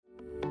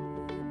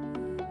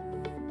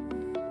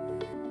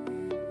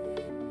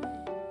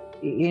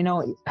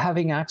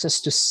Having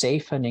access to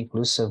safe and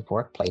inclusive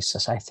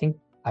workplaces,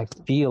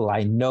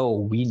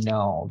 we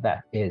know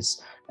that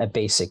is a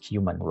basic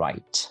human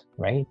right?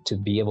 To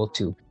be able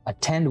to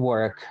attend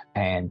work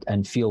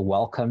and feel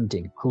welcomed,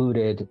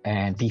 included,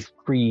 and be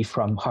free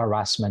from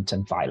harassment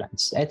and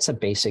violence. It's a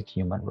basic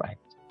human right.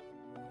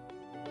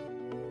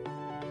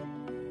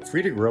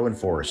 Free to Grow in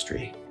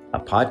Forestry, a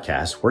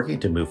podcast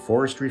working to move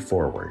forestry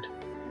forward.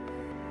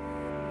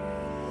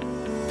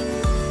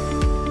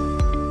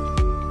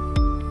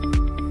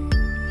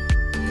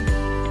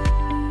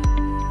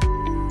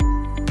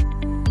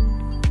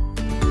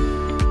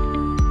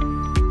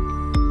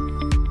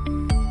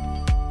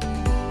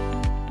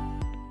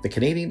 The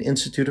Canadian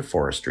Institute of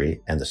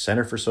Forestry and the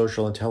Centre for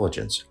Social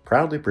Intelligence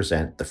proudly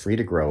present the Free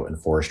to Grow in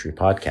Forestry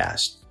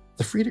podcast.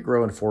 The Free to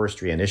Grow in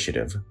Forestry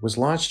initiative was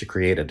launched to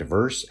create a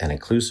diverse and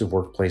inclusive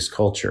workplace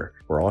culture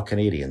where all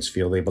Canadians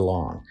feel they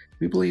belong.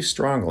 We believe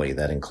strongly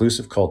that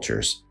inclusive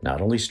cultures not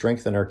only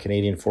strengthen our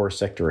Canadian forest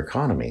sector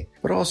economy,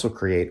 but also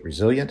create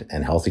resilient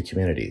and healthy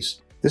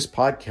communities. This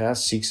podcast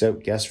seeks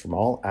out guests from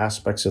all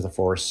aspects of the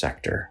forest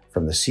sector,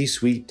 from the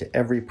C-suite to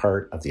every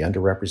part of the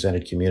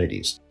underrepresented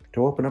communities,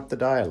 to open up the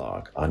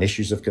dialogue on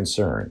issues of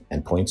concern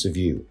and points of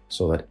view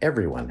so that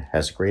everyone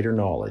has greater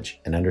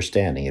knowledge and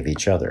understanding of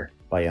each other.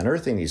 By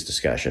unearthing these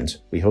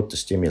discussions, we hope to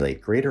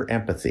stimulate greater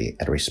empathy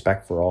and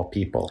respect for all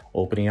people,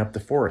 opening up the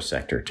forest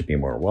sector to be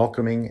more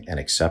welcoming and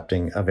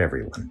accepting of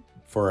everyone.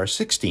 For our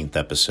 16th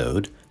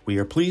episode, we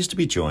are pleased to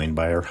be joined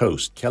by our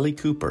host, Kelly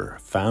Cooper,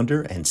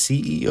 founder and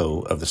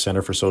CEO of the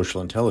Centre for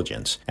Social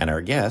Intelligence, and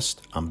our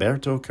guest,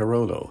 Umberto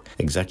Carollo,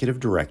 Executive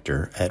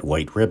Director at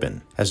White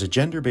Ribbon. As a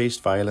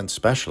gender-based violence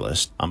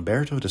specialist,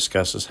 Umberto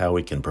discusses how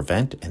we can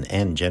prevent and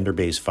end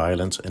gender-based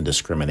violence and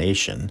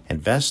discrimination,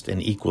 invest in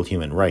equal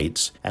human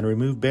rights, and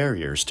remove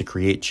barriers to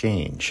create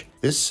change.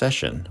 This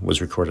session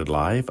was recorded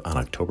live on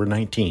October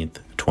 19th,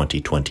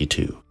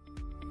 2022.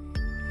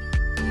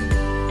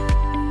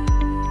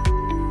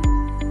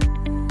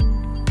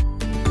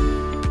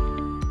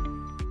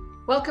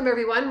 Welcome,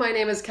 everyone. My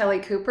name is Kelly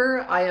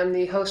Cooper. I am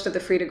the host of the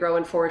Free to Grow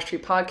in Forestry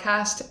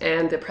podcast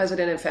and the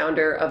president and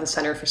founder of the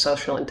Centre for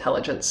Social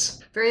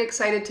Intelligence. Very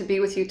excited to be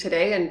with you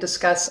today and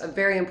discuss a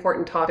very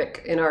important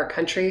topic in our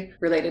country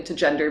related to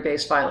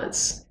gender-based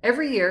violence.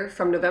 Every year,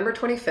 from November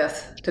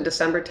 25th to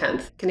December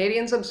 10th,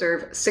 Canadians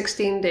observe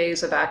 16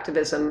 days of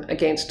activism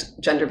against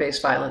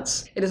gender-based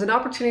violence. It is an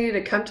opportunity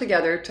to come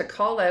together to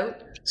call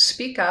out,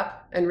 speak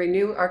up, and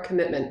renew our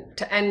commitment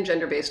to end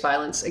gender-based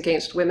violence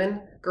against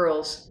women,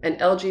 girls, and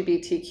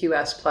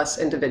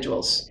LGBTQS+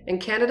 individuals. In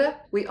Canada,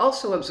 we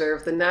also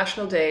observe the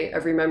National Day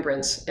of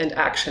Remembrance and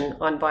Action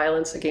on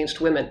Violence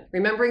Against Women,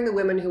 remembering the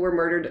women who were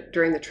murdered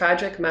during the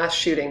tragic mass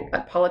shooting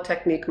at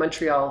Polytechnique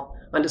Montreal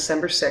on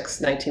December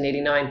 6,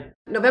 1989.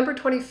 November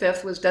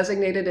 25th was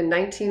designated in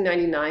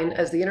 1999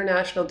 as the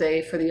International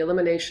Day for the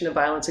Elimination of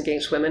Violence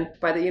Against Women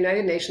by the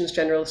United Nations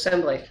General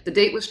Assembly. The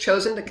date was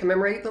chosen to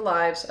commemorate the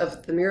lives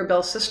of the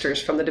Mirabel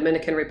sisters from the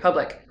Dominican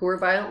Republic, who were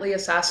violently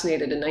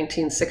assassinated in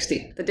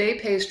 1960. The day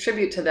pays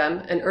tribute to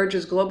them and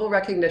urges global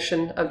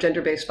recognition of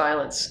gender-based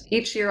violence.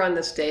 Each year on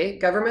this day,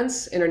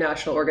 governments,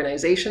 international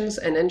organizations,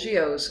 and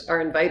NGOs are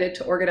invited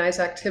to organize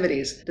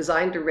activities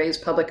designed to raise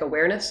public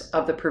awareness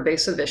of the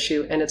pervasive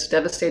issue and its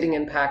devastating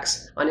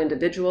impacts on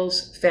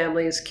individuals,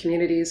 families,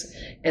 communities,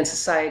 and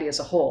society as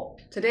a whole.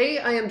 Today,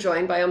 I am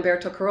joined by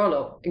Umberto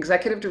Carollo,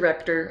 Executive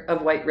Director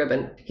of White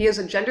Ribbon. He is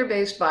a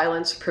gender-based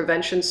violence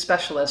prevention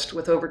specialist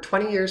with over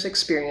 20 years'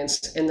 experience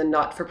in the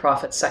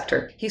not-for-profit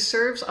sector. He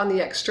serves on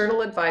the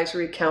External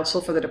Advisory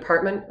Council for the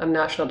Department of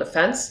National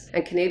Defence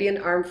and Canadian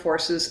Armed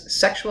Forces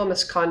Sexual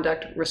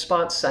Misconduct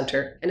Response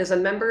Centre and is a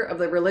member of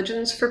the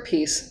Religions for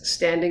Peace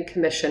Standing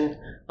Commission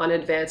on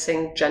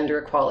Advancing Gender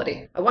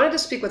Equality. I wanted to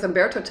speak with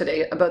Umberto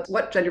today about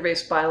what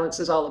gender-based violence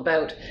is all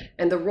about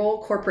and the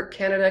role corporate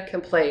Canada can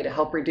play to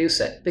help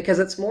reduce it, because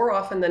it's more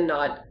often than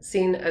not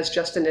seen as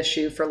just an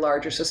issue for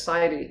larger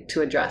society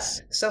to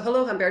address. So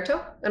hello,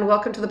 Umberto, and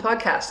welcome to the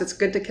podcast. It's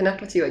good to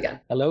connect with you again.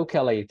 Hello,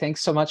 Kelly.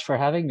 Thanks so much for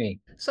having me.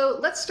 So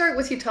let's start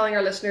with you telling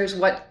our listeners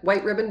what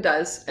White Ribbon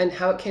does and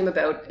how it came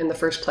about in the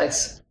first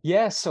place.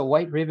 Yes, so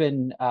White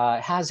Ribbon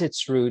has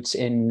its roots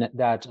in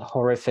that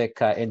horrific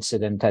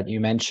incident that you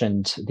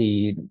mentioned,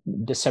 the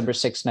December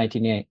 6,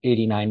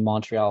 1989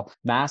 Montreal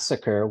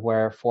massacre,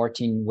 where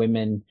 14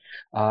 women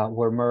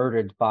were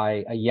murdered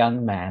by a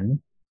young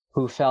man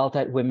who felt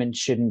that women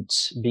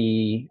shouldn't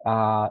be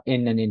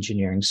in an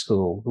engineering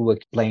school, who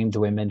blamed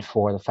women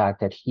for the fact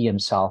that he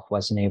himself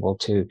wasn't able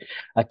to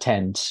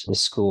attend the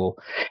school.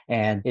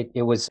 And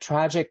it was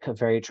tragic, a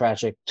very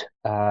tragic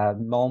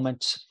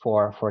moment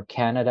for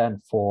Canada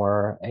and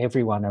for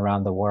everyone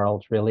around the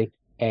world, really.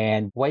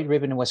 And White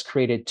Ribbon was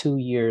created 2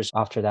 years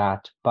after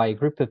that by a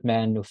group of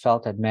men who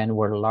felt that men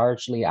were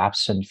largely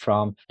absent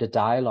from the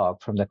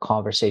dialogue, from the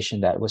conversation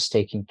that was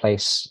taking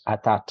place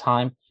at that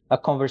time. A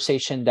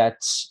conversation that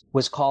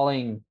was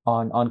calling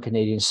on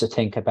Canadians to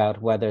think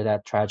about whether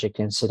that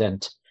tragic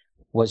incident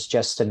was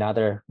just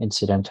another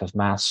incident of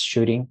mass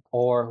shooting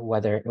or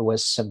whether it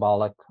was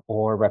symbolic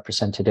or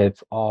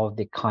representative of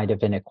the kind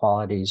of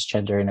inequalities,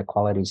 gender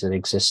inequalities that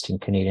exist in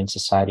Canadian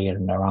society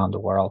and around the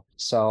world.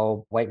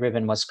 So White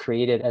Ribbon was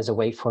created as a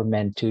way for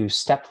men to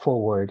step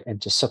forward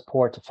and to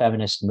support the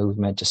feminist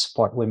movement, to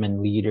support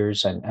women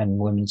leaders and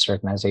women's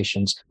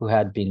organizations who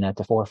had been at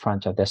the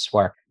forefront of this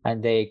work.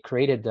 And they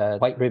created the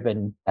White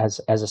Ribbon as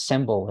a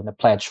symbol and a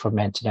pledge for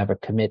men to never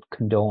commit,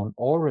 condone,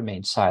 or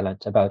remain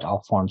silent about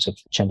all forms of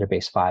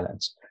gender-based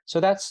violence. So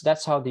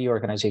that's how the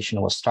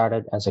organization was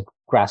started, as a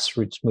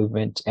grassroots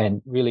movement.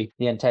 And really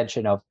the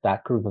intention of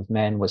that group of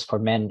men was for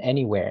men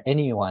anywhere,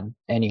 anyone,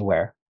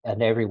 anywhere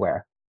and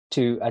everywhere,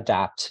 to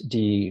adapt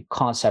the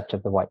concept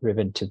of the White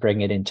Ribbon, to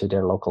bring it into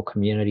their local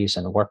communities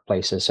and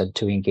workplaces, and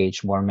to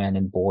engage more men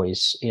and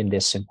boys in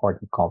this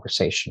important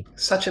conversation.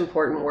 Such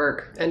important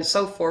work, and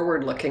so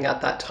forward-looking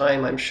at that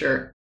time, I'm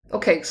sure.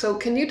 Okay, so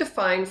can you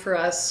define for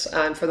us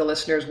and for the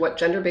listeners what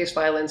gender-based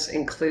violence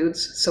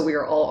includes, so we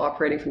are all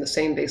operating from the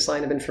same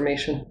baseline of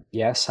information?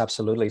 Yes,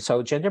 absolutely.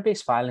 So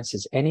gender-based violence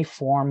is any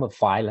form of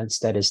violence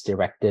that is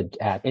directed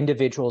at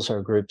individuals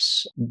or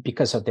groups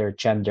because of their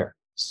gender.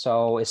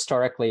 So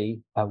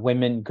historically,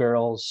 women,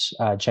 girls,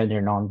 gender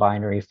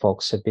non-binary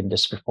folks have been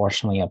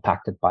disproportionately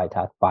impacted by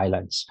that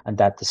violence and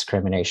that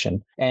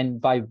discrimination.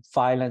 And by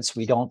violence,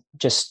 we don't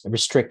just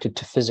restrict it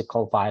to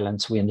physical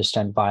violence. We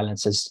understand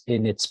violence as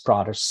in its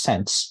broader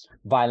sense.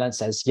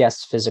 Violence as,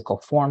 yes,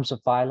 physical forms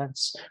of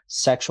violence,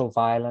 sexual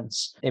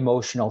violence,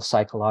 emotional,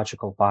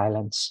 psychological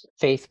violence,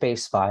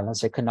 faith-based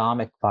violence,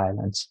 economic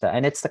violence.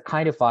 And it's the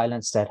kind of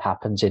violence that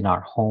happens in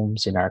our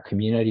homes, in our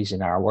communities,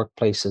 in our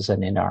workplaces,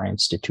 and in our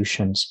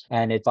institutions.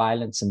 And it's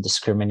violence and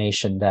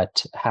discrimination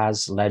that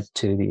has led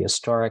to the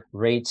historic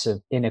rates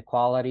of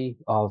inequality,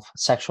 of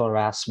sexual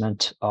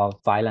harassment,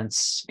 of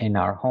violence in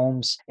our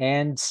homes,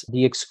 and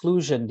the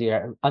exclusion,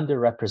 the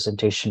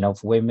underrepresentation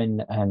of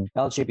women and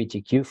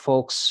LGBTQ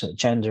folks,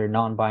 gender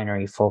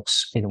non-binary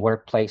folks in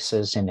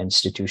workplaces and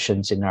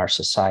institutions in our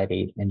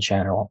society in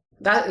general.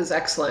 That is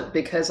excellent,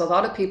 because a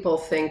lot of people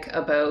think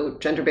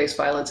about gender-based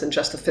violence in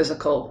just the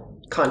physical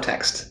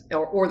context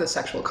or the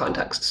sexual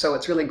context. So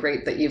it's really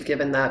great that you've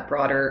given that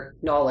broader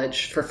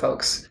knowledge for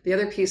folks. The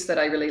other piece that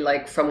I really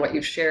like from what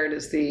you've shared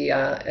is the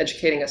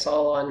educating us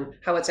all on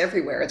how it's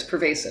everywhere. It's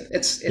pervasive.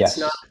 It's Yes.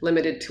 not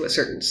limited to a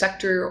certain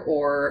sector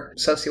or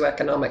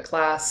socioeconomic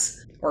class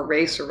or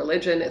race or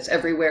religion. It's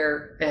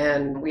everywhere,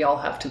 and we all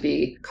have to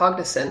be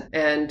cognizant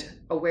and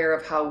aware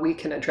of how we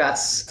can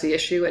address the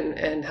issue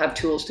and have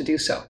tools to do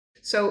so.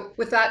 So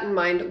with that in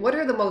mind, what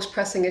are the most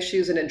pressing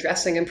issues in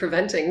addressing and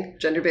preventing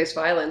gender-based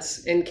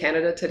violence in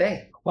Canada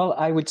today? Well,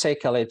 I would say,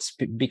 Kelly, it's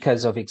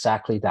because of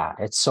exactly that.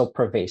 It's so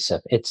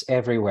pervasive. It's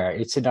everywhere.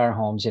 It's in our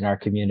homes, in our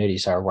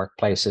communities, our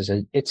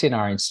workplaces. It's in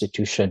our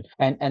institution.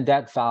 And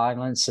that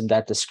violence and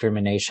that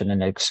discrimination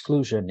and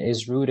exclusion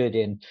is rooted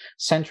in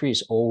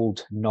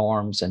centuries-old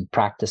norms and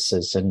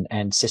practices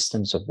and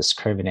systems of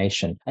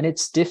discrimination. And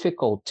it's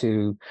difficult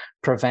to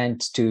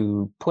prevent,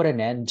 to put an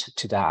end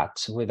to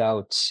that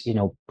without,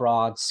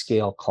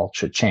 broad-scale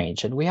culture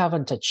change. And we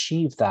haven't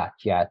achieved that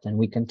yet. And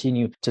we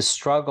continue to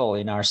struggle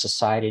in our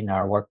society, in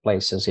our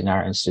workplaces, in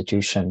our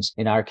institutions,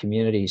 in our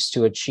communities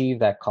to achieve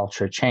that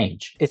culture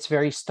change. It's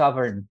very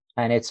stubborn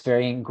and it's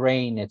very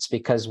ingrained. It's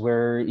because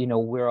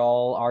we're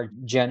all, our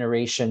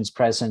generations,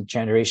 present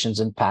generations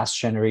and past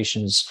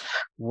generations,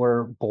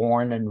 were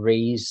born and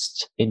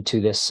raised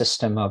into this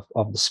system of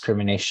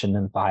discrimination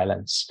and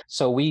violence.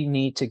 So we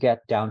need to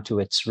get down to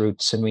its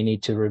roots, and we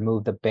need to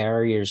remove the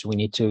barriers. We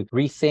need to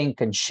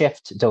rethink and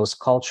shift those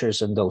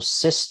cultures and those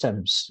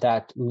systems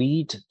that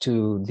lead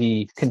to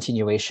the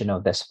continuation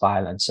of this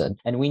violence.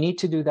 And we need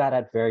to do that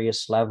at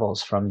various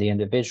levels, from the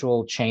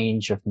individual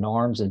change of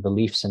norms and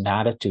beliefs and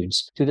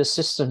attitudes to the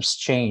systems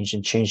change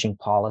and changing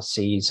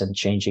policies and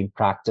changing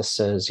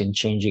practices and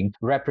changing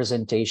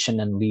representation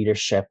and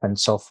leadership and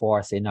so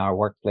forth in our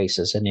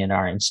workplaces and in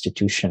our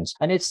institutions.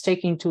 And it's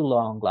taking too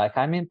long. Like,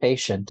 I'm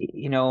impatient.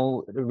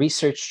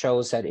 Research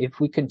shows that if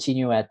we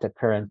continue at the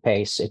current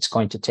pace, it's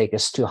going to take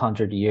us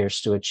 200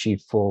 years to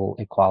achieve full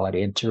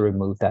equality and to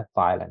remove that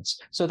violence.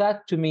 So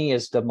that, to me,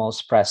 is the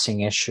most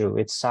pressing issue.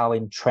 It's how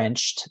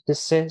entrenched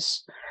this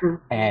is,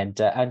 and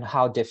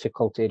how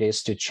difficult it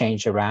is to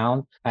change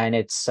around. And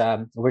it's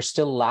we're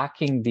still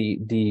lacking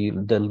the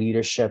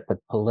leadership, the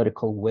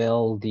political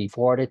will, the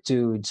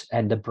fortitude,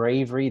 and the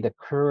bravery, the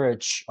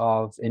courage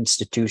of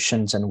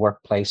institutions and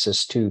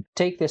workplaces to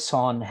take this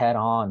on head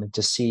on and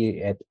to see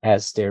it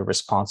as their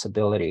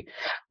responsibility.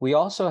 We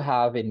also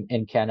have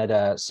in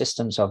Canada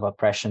systems of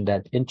oppression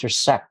that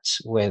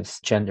intersect with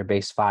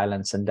gender-based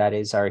violence, and that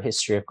is our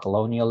history of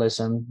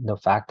colonialism, the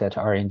fact that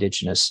our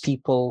Indigenous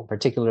people,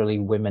 particularly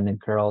women and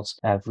girls, girls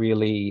have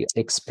really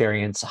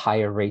experienced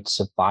higher rates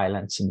of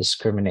violence and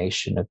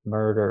discrimination, of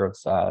murder,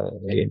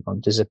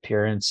 of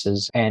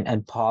disappearances,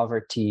 and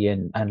poverty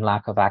and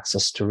lack of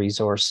access to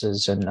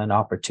resources and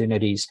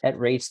opportunities at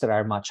rates that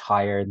are much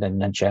higher than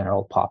the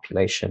general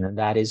population. And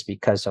that is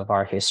because of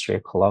our history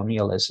of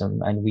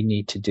colonialism. And we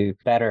need to do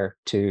better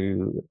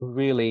to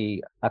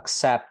really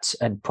accept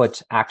and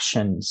put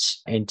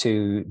actions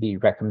into the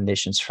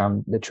recommendations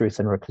from the Truth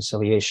and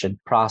Reconciliation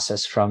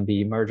process, from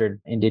the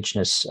Murdered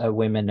Indigenous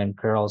Women and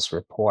Girls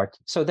report.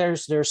 So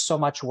there's so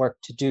much work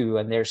to do,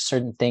 and there's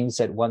certain things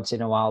that once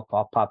in a while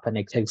pop up and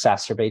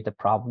exacerbate the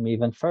problem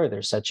even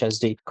further, such as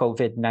the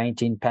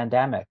COVID-19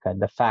 pandemic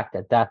and the fact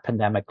that that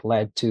pandemic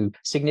led to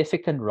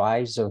significant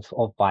rise of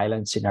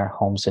violence in our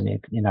homes and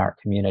in our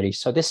communities.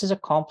 So this is a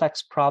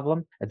complex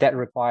problem that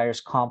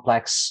requires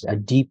complex,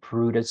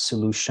 deep-rooted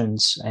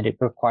solutions, and it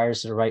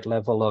requires the right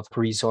level of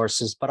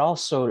resources, but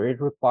also it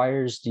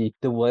requires the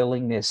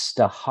willingness,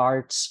 the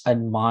hearts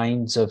and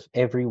minds of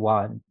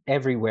everyone,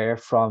 everywhere,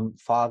 from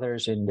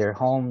fathers in their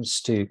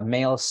homes to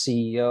male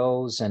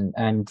CEOs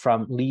and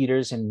from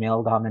leaders in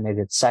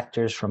male-dominated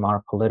sectors, from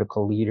our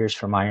political leaders,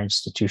 from our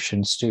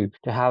institutions, to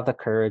have the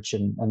courage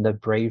and the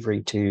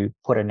bravery to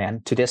put an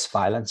end to this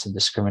violence and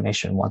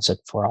discrimination once and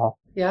for all.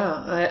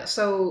 Yeah.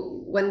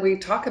 So when we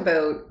talk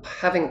about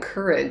having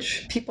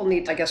courage, people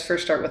need, I guess,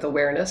 first start with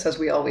awareness, as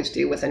we always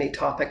do with any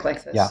topic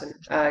like this,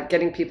 and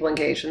getting people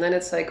engaged. And then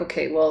it's like,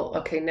 okay,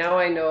 now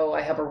I know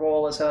I have a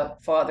role as a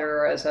father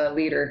or as a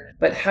leader,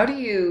 but how do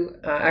you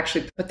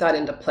actually put that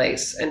into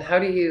place? And how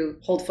do you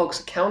hold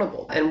folks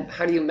accountable? And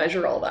how do you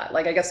measure all that?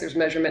 Like, I guess there's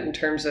measurement in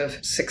terms of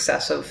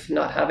success of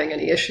not having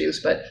any issues,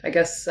 but I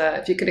guess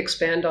if you could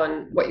expand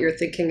on what your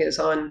thinking is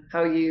on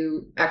how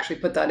you actually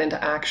put that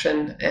into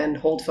action and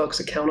hold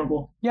folks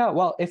accountable. Yeah,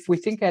 well, if we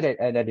think at it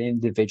at an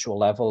individual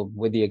level,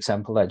 with the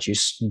example that you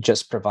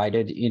just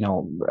provided,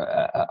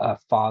 a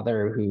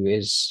father who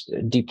is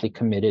deeply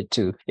committed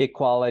to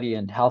equality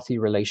and healthy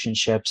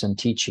relationships and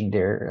teaching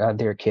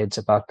their kids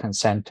about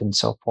consent and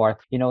so forth,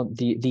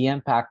 the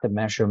impact, the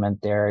measurement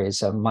there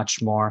is a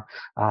much more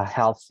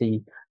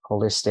healthy,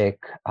 holistic,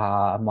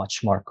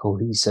 much more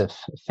cohesive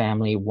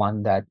family,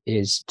 one that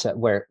is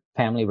where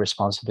family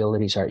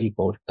responsibilities are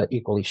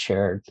equally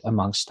shared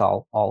amongst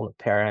all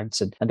the parents,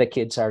 and the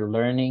kids are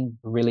learning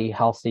really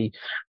healthy,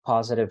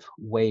 positive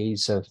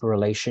ways of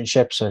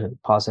relationships, or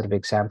positive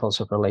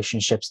examples of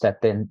relationships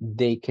that then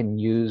they can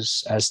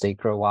use as they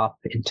grow up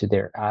into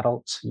their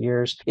adult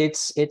years.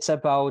 It's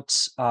about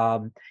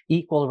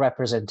equal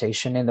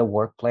representation in the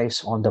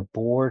workplace, on the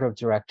board of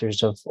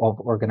directors of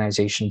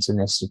organizations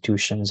and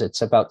institutions.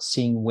 It's about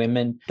seeing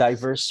women,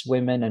 diverse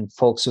women, and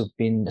folks who've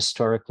been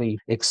historically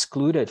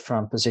excluded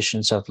from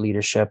positions of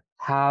leadership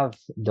have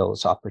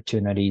those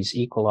opportunities,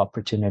 equal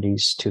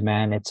opportunities to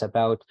men. It's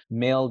about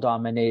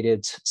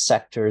male-dominated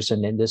sectors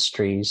and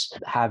industries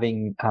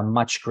having a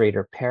much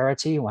greater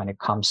parity when it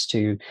comes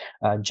to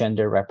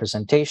gender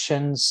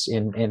representations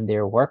in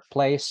their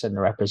workplace and the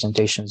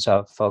representations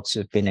of folks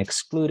who've been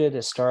excluded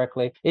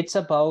historically. It's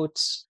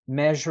about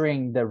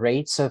measuring the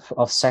rates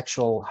of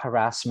sexual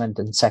harassment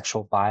and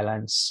sexual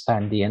violence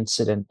and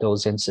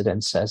those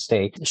incidents as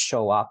they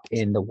show up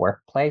in the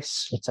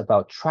workplace. It's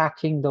about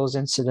tracking those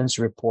incidents,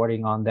 reporting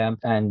on them,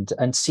 and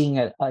seeing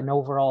an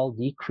overall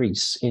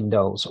decrease in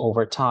those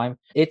over time.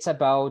 It's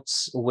about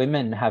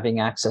women having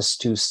access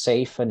to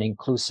safe and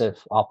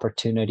inclusive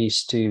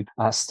opportunities to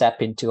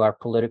step into our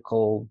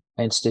political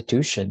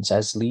institutions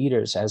as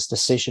leaders, as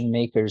decision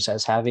makers,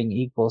 as having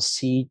equal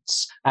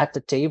seats at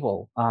the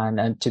table,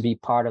 and to be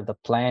part of the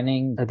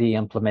planning, the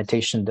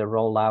implementation, the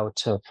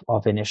rollout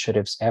of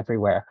initiatives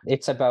everywhere.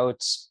 It's about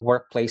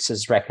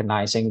workplaces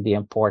recognizing the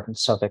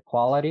importance of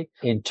equality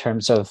in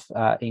terms of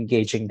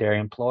engaging their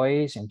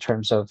employees, in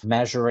terms of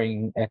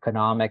measuring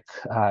economic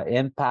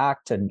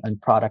impact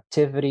and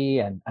productivity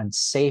and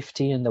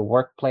safety in the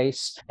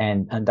workplace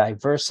and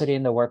diversity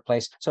in the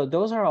workplace. So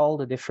those are all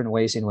the different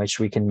ways in which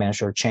we can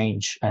measure change.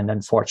 And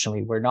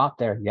unfortunately, we're not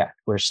there yet.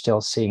 We're still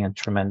seeing a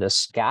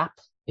tremendous gap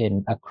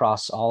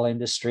across all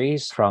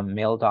industries, from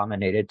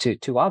male-dominated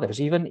to others,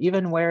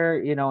 even where,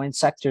 in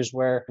sectors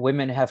where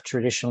women have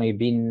traditionally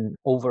been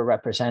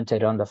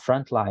overrepresented on the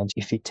front lines.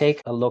 If you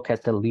take a look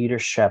at the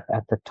leadership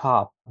at the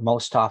top,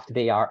 most often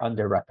they are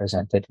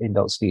underrepresented in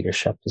those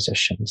leadership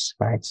positions,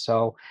 right?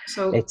 So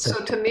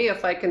to me,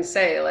 if I can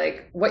say,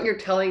 like, what you're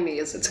telling me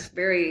is it's a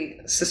very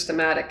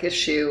systematic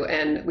issue,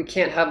 and we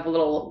can't have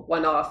little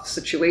one-off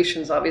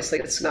situations. Obviously,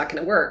 it's not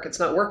going to work. It's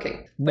not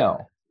working. No.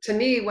 To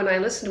me, when I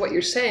listen to what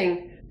you're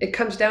saying, it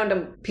comes down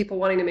to people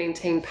wanting to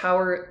maintain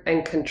power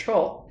and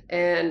control.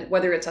 And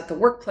whether it's at the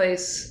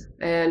workplace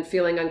and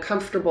feeling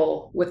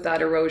uncomfortable with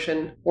that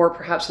erosion, or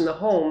perhaps in the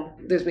home,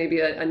 there's maybe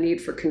a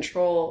need for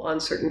control on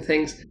certain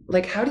things.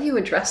 Like, how do you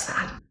address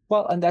that?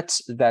 Well, and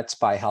that's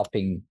by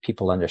helping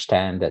people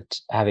understand that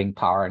having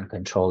power and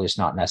control is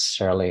not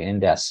necessarily in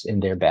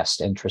their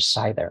best interests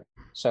either.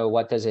 So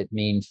what does it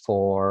mean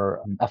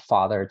for a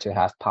father to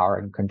have power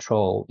and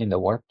control in the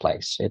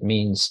workplace? It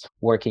means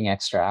working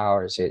extra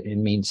hours. It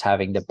means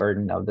having the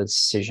burden of the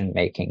decision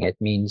making. It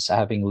means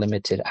having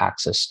limited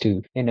access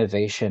to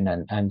innovation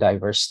and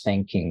diverse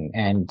thinking,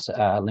 and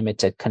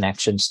limited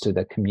connections to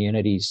the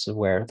communities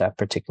where that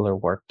particular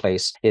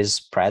workplace is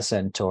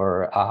present,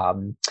 or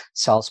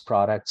sells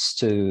products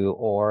to,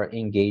 or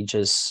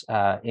engages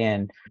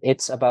in.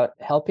 It's about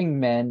helping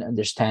men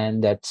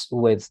understand that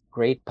with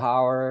great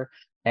power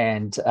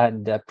and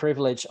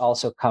privilege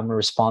also come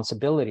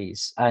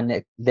responsibilities,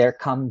 and there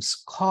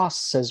comes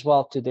costs as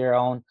well to their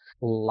own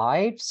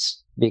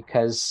lives,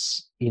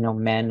 because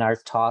men are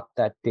taught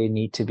that they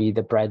need to be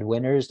the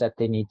breadwinners, that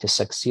they need to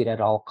succeed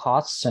at all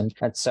costs. And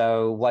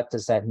so what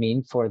does that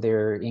mean for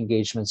their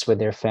engagements with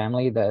their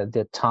family,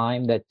 the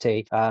time that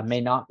they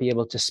may not be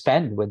able to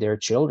spend with their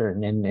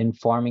children, and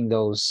forming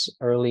those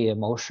early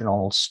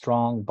emotional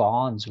strong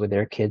bonds with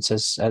their kids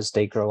as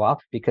they grow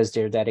up, because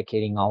they're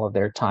dedicating all of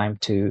their time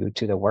to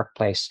the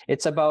workplace.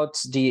 It's about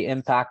the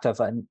impact of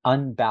an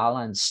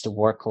unbalanced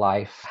work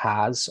life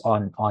has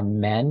on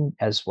men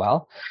as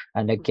well.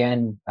 And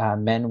again,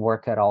 men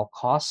work at all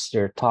costs.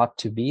 They're taught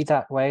to be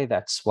that way.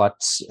 That's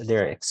what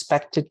they're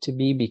expected to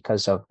be,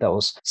 because of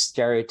those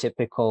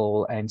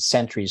stereotypical and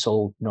centuries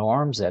old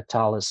norms that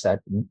tell us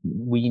that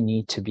we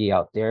need to be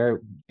out there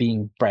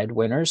being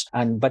breadwinners.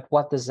 But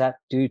what does that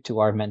do to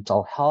our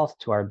mental health,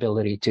 to our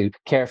ability to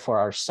care for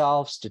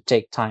ourselves, to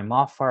take time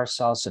off for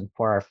ourselves and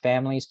for our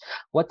families?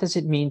 What does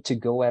it mean to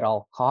go at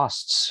all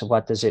costs?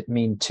 What does it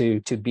mean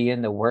to be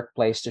in the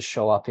workplace, to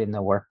show up in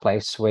the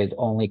workplace with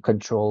only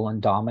control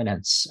and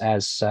dominance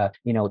as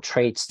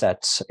traits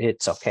that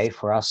it's okay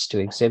for us to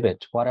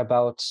exhibit? What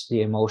about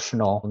the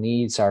emotional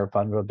needs, our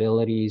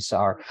vulnerabilities,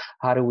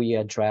 how do we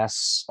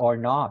address or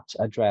not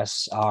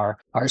address our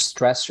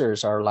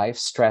stressors, our life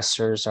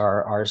stressors,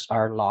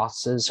 our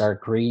losses, our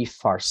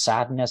grief, our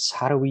sadness?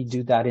 How do we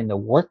do that in the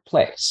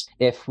workplace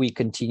if we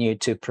continue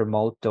to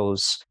promote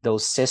those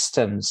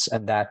systems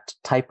and that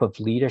type of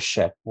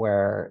leadership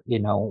where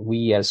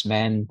we as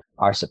men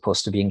are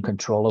supposed to be in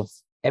control of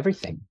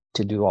everything,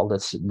 to do all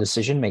this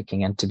decision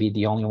making and to be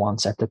the only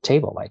ones at the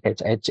table? Like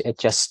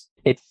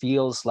it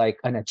feels like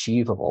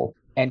unachievable.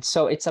 And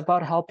so it's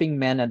about helping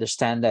men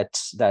understand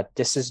that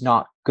this is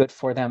not good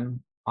for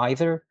them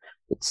either.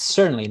 It's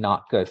certainly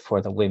not good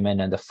for the women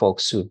and the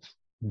folks who've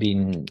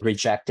been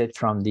rejected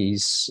from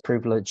these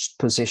privileged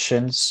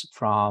positions,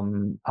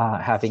 from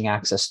having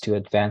access to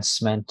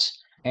advancement,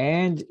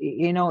 and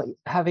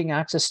having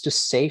access to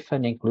safe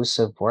and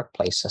inclusive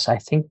workplaces.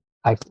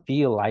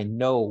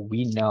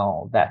 We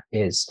know that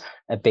is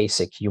a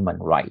basic human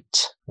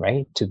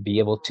right? To be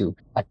able to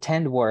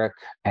attend work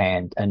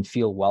and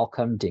feel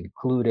welcomed,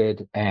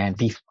 included, and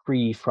be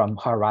free from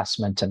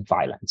harassment and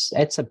violence.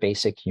 It's a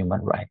basic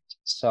human right.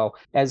 So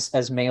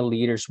as male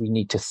leaders, we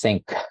need to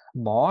think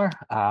more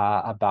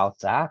about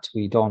that.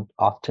 We don't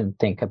often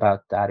think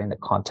about that in the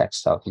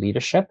context of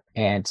leadership.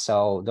 And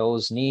so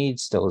those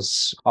needs,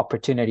 those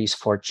opportunities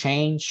for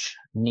change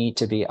need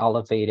to be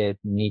elevated,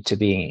 need to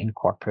be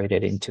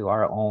incorporated into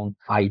our own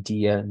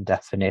idea and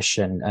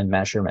definition and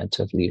measurement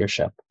of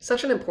leadership.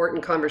 Such an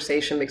important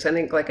conversation, because I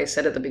think, like I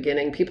said at the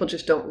beginning, people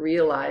just don't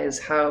realize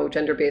how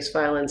gender-based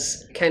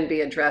violence can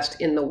be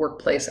addressed in the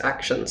workplace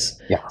actions.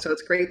 Yeah. So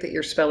it's great that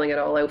you're spelling it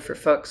all out for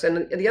folks.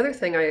 And the other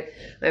thing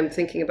I'm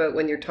thinking about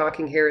when you're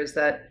talking here is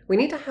that we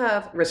need to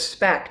have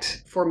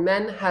respect for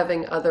men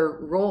having other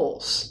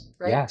roles.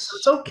 Right? Yes. So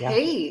it's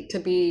okay to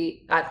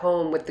be at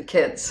home with the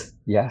kids.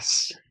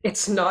 Yes.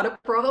 It's not a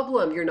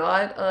problem. You're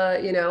not,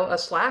 a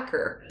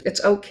slacker.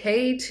 It's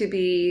okay to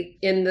be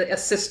in the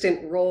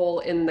assistant role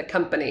in the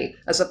company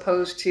as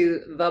opposed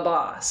to the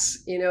boss,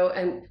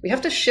 and we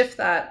have to shift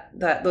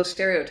those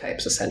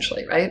stereotypes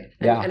essentially, right?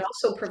 And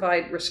also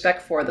provide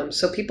respect for them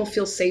so people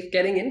feel safe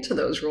getting into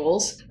those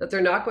roles, that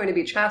they're not going to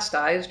be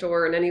chastised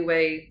or in any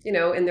way,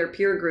 in their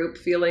peer group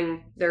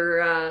feeling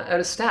they're out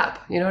of step.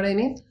 You know what I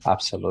mean?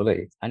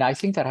 Absolutely. And I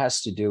think that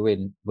has to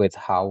do with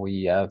how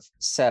we have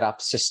set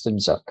up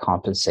systems of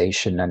compensation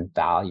and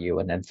value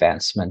and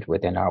advancement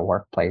within our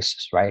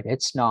workplaces, right?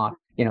 It's not,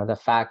 the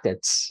fact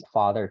that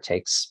father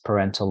takes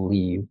parental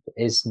leave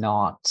is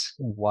not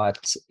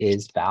what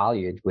is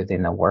valued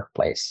within a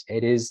workplace.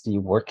 It is the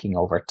working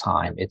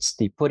overtime. It's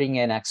the putting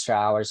in extra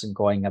hours and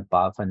going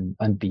above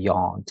and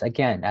beyond.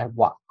 Again, at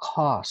what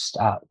cost?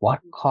 What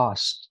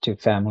cost to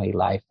family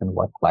life and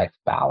work-life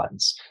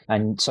balance?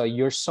 And so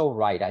you're so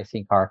right. I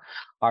think our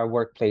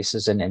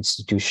workplaces and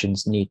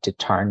institutions need to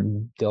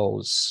turn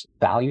those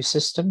value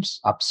systems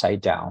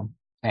upside down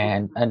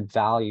and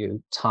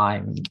value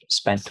time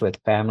spent with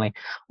family.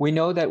 We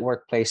know that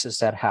workplaces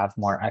that have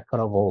more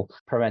equitable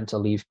parental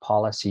leave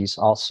policies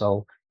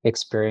also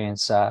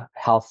experience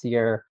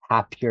healthier,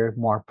 happier,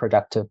 more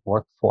productive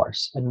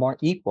workforce and more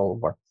equal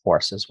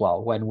workforce as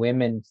well. When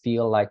women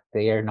feel like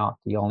they are not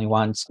the only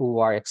ones who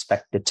are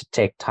expected to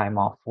take time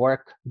off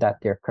work, that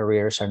their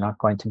careers are not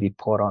going to be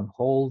put on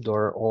hold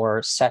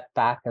or set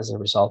back as a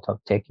result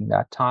of taking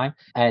that time,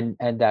 and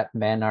that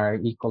men are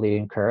equally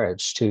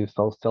encouraged to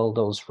fulfill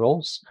those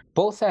roles,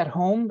 both at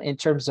home in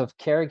terms of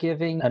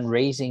caregiving and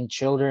raising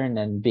children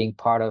and being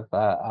part of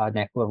an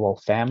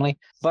equitable family,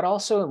 but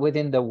also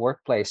within the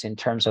workplace in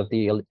terms of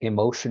the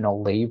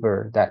emotional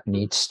labor that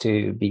needs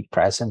to be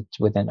present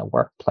within a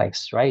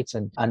workplace, right?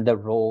 And the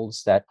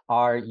roles that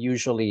are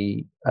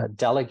usually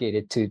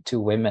delegated to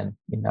women,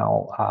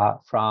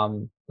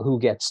 from who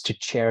gets to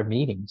chair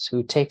meetings,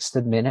 who takes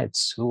the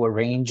minutes, who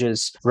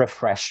arranges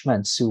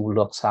refreshments, who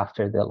looks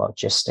after the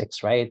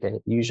logistics, right?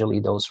 Usually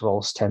those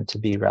roles tend to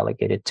be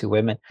relegated to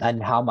women.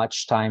 And how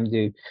much time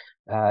do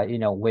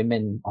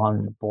women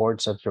on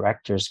boards of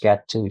directors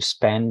get to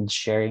spend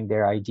sharing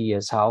their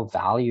ideas? How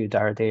valued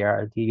are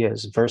their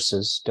ideas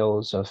versus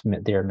those of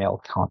their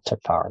male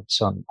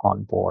counterparts on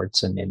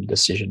boards and in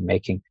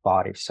decision-making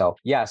bodies? So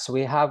yes,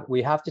 we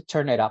have to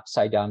turn it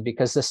upside down,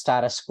 because the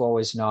status quo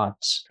is not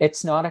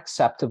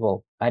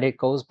acceptable. And it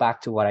goes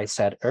back to what I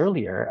said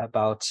earlier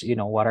about,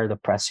 what are the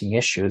pressing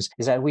issues,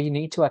 is that we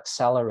need to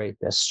accelerate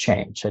this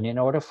change. And in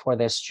order for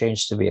this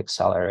change to be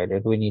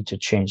accelerated, we need to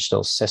change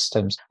those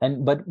systems.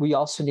 But we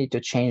also need to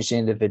change the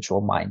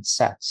individual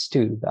mindsets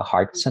too, the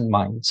hearts and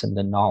minds and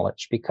the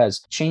knowledge,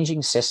 because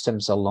changing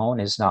systems alone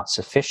is not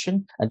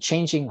sufficient. And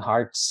changing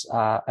hearts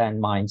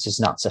and minds is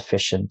not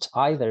sufficient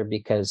either,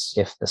 because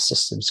if the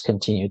systems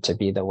continue to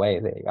be the way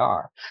they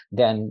are,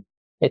 then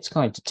it's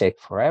going to take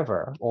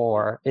forever,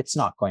 or it's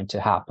not going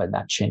to happen.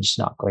 That change is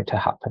not going to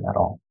happen at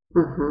all.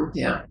 Mm-hmm.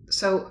 Yeah.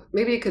 So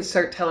maybe you could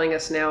start telling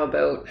us now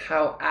about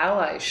how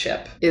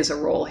allyship is a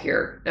role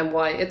here and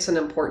why it's an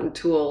important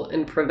tool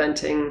in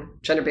preventing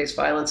gender-based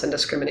violence and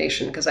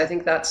discrimination, because I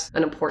think that's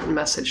an important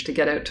message to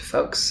get out to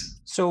folks.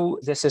 So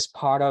this is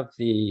part of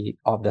the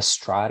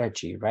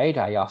strategy, right?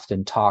 I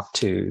often talk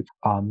to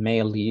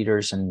male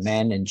leaders and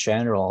men in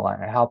general.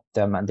 I help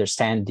them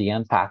understand the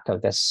impact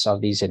of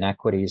these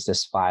inequities,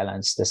 this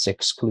violence, this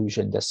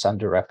exclusion, this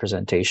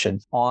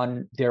underrepresentation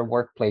on their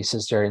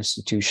workplaces, their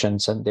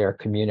institutions, and their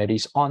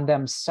communities, on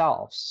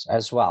themselves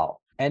as well.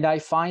 And I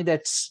find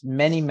that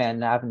many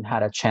men haven't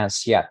had a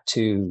chance yet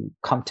to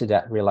come to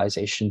that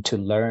realization, to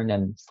learn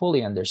and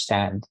fully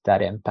understand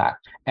that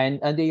impact.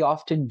 And they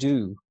often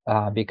do,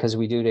 because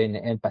we do it in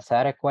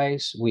empathetic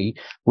ways. We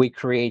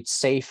create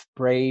safe,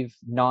 brave,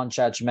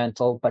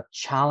 non-judgmental, but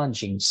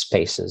challenging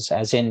spaces,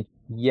 as in,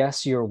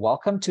 yes, you're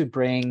welcome to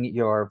bring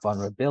your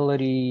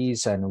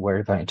vulnerabilities, and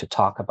we're going to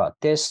talk about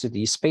this to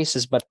these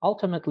spaces, but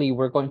ultimately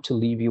we're going to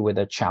leave you with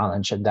a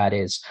challenge, and that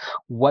is,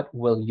 what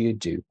will you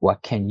do?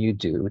 What can you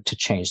do to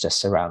change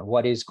this around?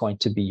 What is going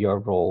to be your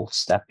role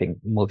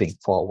moving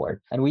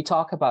forward? And we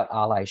talk about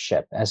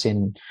allyship, as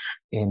in,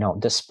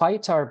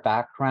 despite our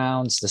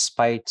backgrounds,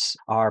 despite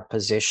our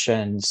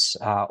positions,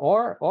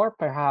 or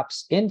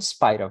perhaps in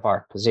spite of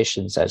our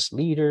positions as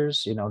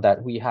leaders,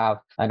 that we have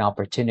an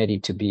opportunity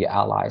to be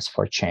allies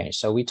for change.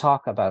 So we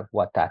talk about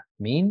what that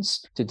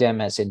means to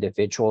them as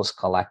individuals,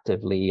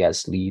 collectively,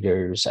 as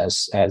leaders,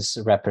 as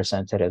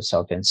representatives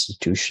of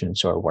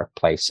institutions or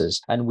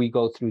workplaces. And we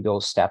go through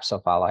those steps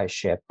of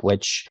allyship,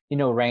 which,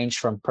 range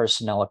from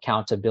personal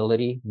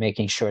accountability,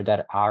 making sure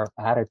that our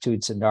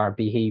attitudes and our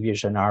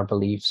behaviors and our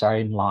beliefs are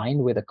in line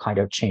with the kind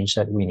of change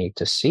that we need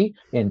to see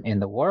in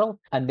the world.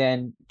 And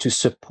then to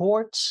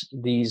support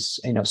these,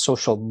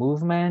 social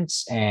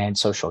movements and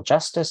social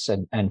justice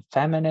and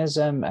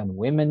feminism and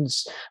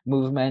women's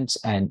movements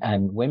and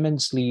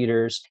women's leaders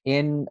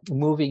in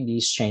moving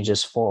these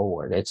changes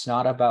forward. It's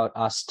not about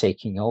us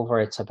taking over.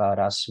 It's about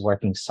us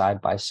working side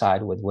by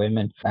side with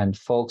women and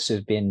folks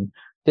who've been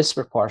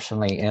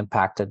disproportionately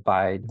impacted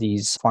by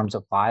these forms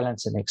of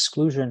violence and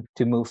exclusion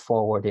to move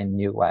forward in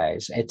new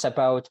ways. It's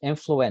about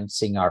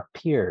influencing our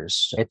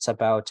peers. It's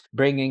about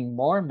bringing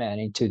more men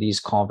into these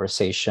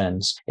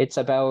conversations. It's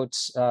about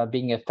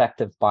being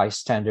effective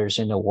bystanders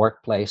in the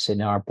workplace,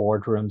 in our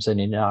boardrooms,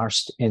 and in our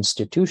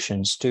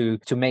institutions to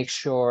make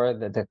sure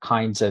that the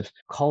kinds of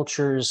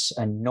cultures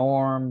and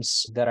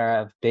norms that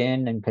have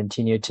been and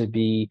continue to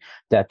be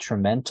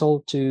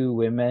detrimental to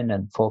women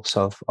and folks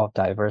of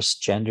diverse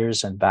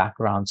genders and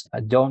backgrounds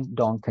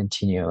don't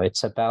continue.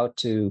 It's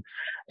about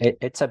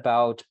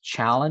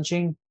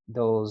challenging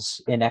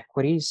those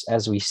inequities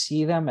as we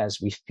see them,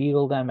 as we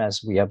feel them,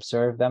 as we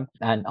observe them.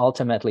 And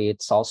ultimately,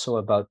 it's also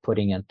about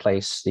putting in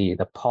place the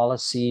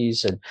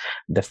policies and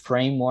the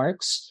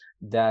frameworks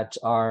that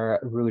are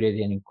rooted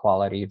in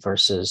equality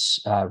versus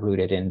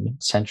rooted in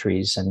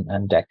centuries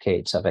and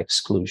decades of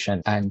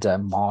exclusion, and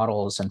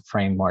models and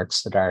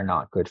frameworks that are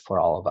not good for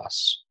all of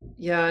us.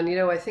 Yeah, and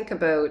I think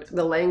about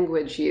the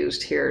language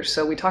used here.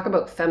 So we talk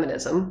about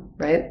feminism,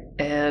 right?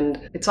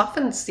 And it's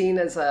often seen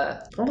as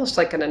almost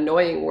like an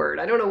annoying word.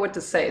 I don't know what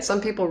to say.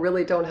 Some people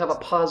really don't have a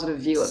positive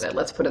view of it,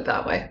 let's put it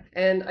that way.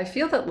 And I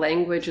feel that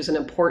language is an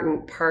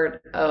important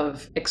part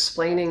of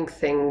explaining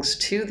things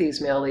to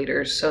these male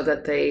leaders so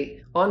that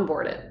they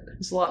onboard it.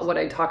 There's a lot what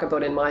I talk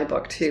about in my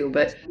book too.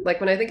 But like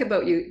when I think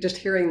about you, just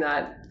hearing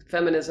that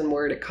feminism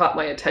word, it caught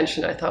my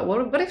attention. I thought,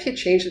 what if you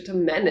changed it to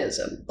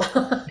menism?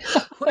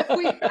 What if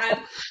we had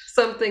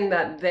something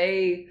that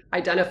they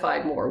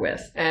identified more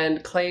with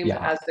and claimed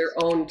as their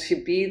own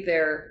to be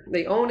their,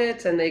 they own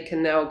it and they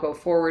can now go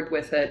forward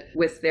with it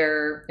with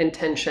their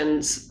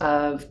intentions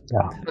of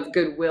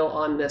goodwill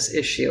on this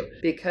issue?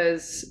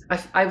 Because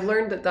I've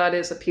learned that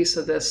is a piece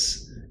of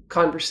this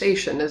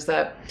conversation, is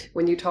that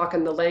when you talk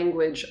in the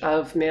language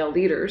of male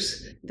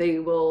leaders, they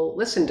will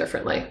listen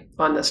differently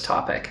on this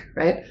topic,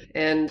 right?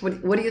 And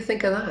what do you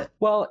think of that?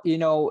 Well,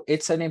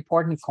 it's an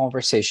important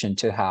conversation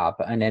to have,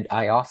 and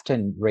I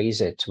often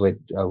raise it with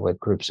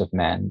groups of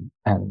men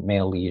and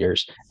male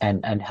leaders,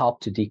 and help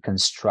to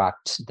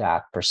deconstruct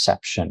that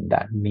perception,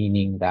 that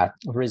meaning, that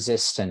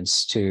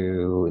resistance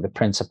to the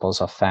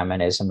principles of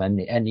feminism,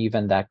 and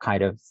even that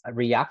kind of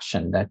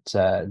reaction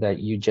that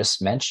you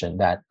just mentioned,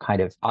 that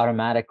kind of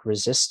automatic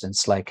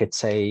resistance, like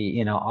it's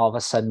all of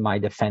a sudden my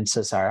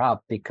defenses are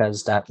up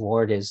because that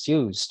word is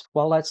used.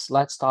 Well,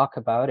 let's talk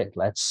about it.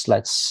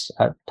 Let's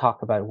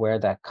talk about where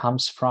that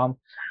comes from,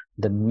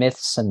 the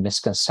myths and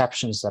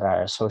misconceptions that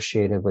are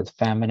associated with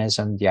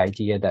feminism, the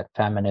idea that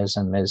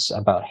feminism is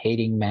about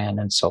hating men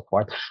and so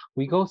forth.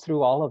 We go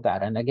through all of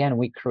that. And again,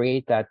 we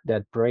create that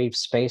brave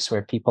space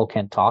where people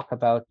can talk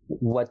about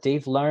what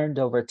they've learned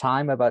over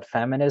time about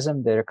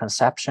feminism, their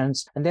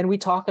conceptions. And then we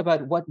talk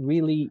about what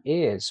really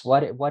is,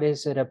 what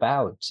is it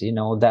about,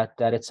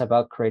 that it's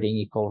about creating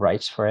equal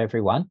rights for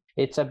everyone.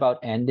 It's about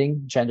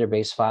ending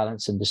gender-based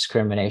violence and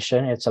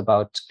discrimination. It's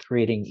about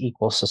creating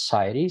equal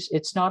societies.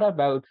 It's not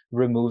about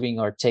removing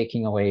or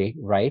taking away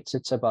rights.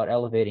 It's about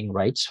elevating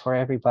rights for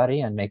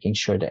everybody and making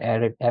sure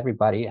that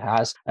everybody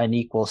has an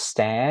equal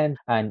stand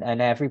and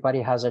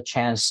everybody has a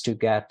chance to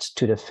get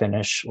to the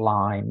finish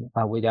line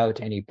without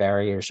any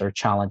barriers or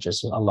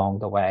challenges along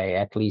the way,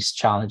 at least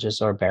challenges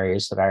or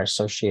barriers that are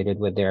associated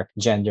with their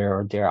gender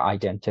or their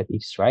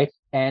identities, right?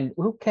 And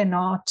who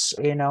cannot,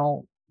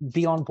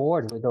 be on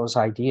board with those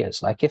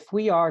ideas? Like, if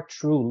we are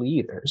true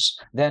leaders,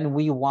 then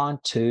we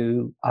want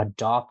to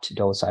adopt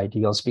those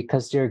ideals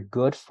because they're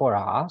good for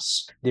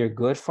us, they're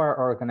good for our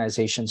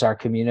organizations, our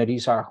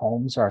communities, our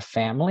homes, our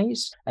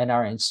families, and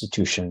our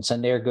institutions,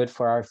 and they're good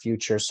for our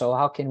future. So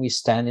how can we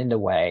stand in the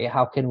way?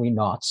 How can we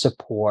not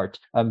support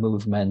a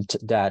movement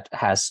that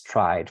has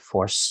tried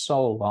for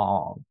so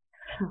long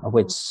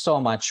with so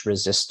much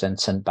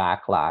resistance and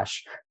backlash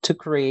to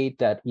create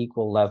that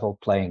equal level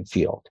playing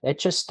field? It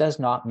just does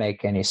not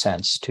make any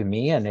sense to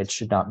me, and it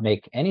should not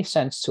make any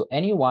sense to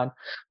anyone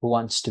who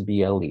wants to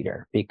be a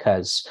leader,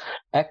 because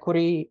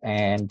equity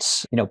and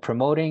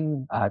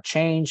promoting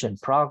change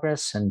and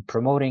progress and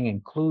promoting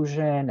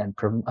inclusion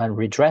and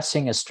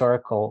redressing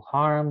historical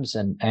harms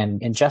and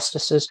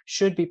injustices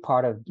should be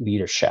part of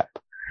leadership.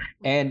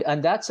 And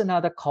that's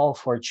another call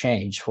for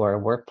change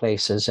for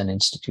workplaces and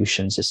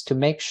institutions, is to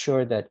make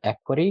sure that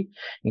equity,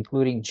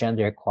 including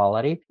gender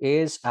equality,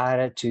 is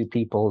added to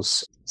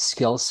people's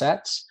skill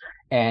sets,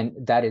 and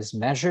that is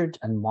measured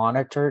and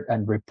monitored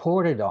and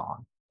reported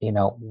on.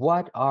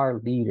 What are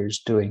leaders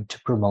doing to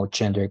promote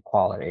gender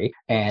equality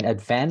and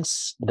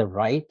advance the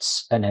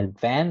rights and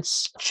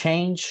advance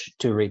change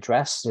to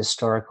redress the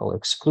historical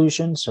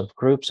exclusions of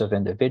groups of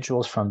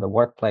individuals from the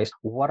workplace?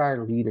 What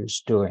are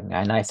leaders doing?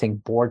 And I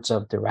think boards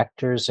of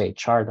directors,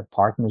 HR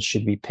departments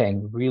should be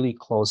paying really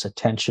close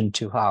attention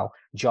to how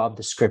job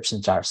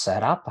descriptions are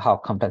set up, how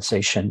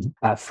compensation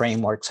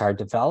frameworks are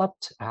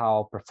developed,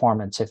 how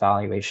performance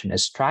evaluation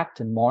is tracked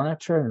and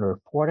monitored and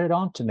reported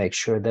on, to make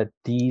sure that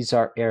these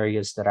are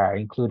areas that are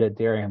included.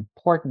 They're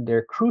important,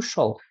 they're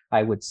crucial,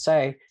 I would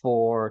say,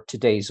 for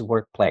today's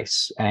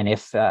workplace. And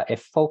if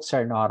folks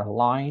are not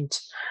aligned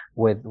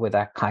with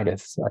that kind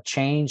of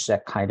change,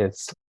 that kind of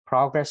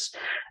progress,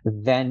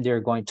 then they're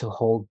going to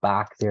hold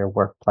back their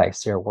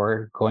workplace. They're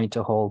going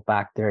to hold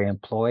back their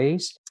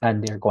employees,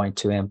 and they're going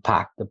to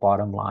impact the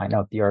bottom line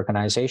of the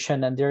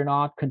organization. And they're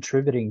not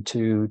contributing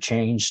to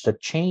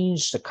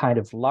the kind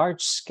of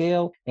large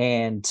scale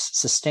and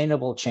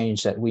sustainable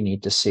change that we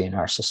need to see in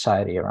our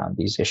society around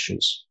these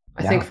issues.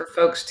 I think for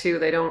folks too,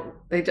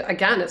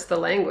 again, it's the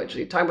language.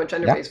 You talk about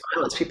gender-based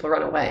violence, people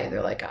run away.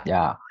 They're like,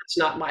 it's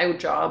not my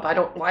job.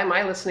 why am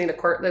I listening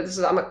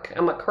to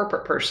I'm a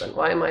corporate person.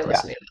 Why am I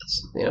listening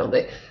to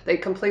this? They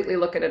completely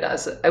look at it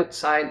as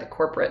outside the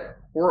corporate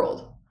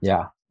world.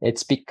 Yeah.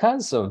 It's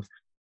because of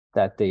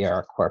that they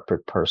are a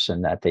corporate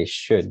person that they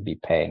should be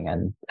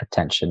paying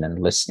attention and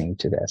listening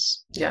to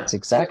this. Yeah. It's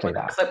exactly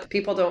that. But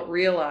people don't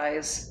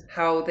realize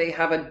how they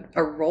have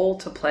a role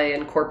to play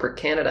in corporate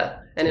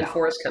Canada and in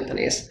forest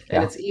companies.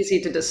 And it's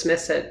easy to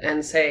dismiss it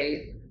and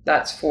say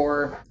that's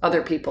for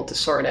other people to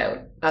sort out.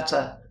 That's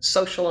a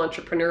social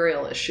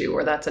entrepreneurial issue,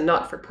 or that's a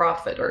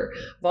not-for-profit or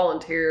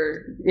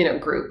volunteer,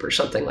 group or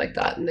something like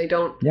that. And they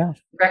don't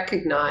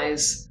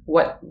recognize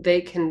what they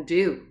can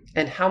do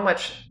and how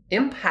much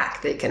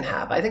impact they can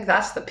have. I think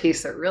that's the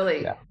piece that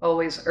really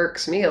always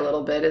irks me a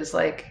little bit, is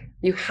like,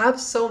 You have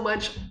so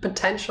much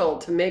potential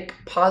to make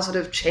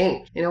positive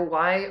change.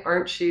 Why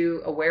aren't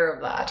you aware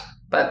of that?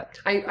 But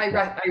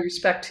I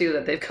respect too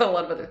that they've got a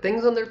lot of other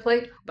things on their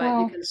plate, but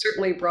you can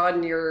certainly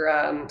broaden your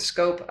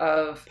scope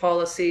of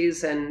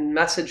policies and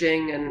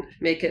messaging and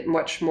make it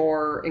much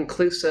more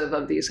inclusive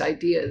of these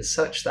ideas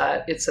such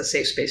that it's a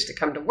safe space to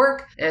come to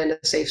work and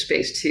a safe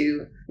space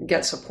to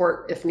get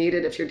support if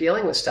needed, if you're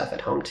dealing with stuff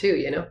at home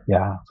too,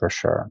 Yeah, for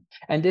sure.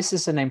 And this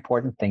is an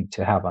important thing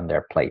to have on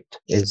their plate.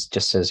 It's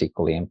just as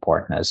equally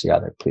important as the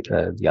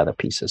other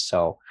pieces.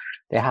 So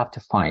they have to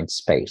find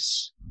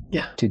space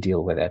to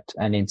deal with it.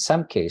 And in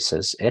some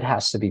cases, it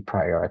has to be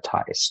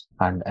prioritized.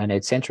 And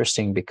it's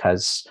interesting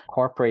because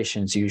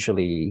corporations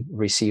usually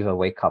receive a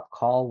wake-up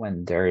call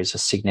when there is a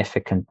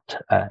significant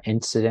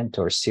incident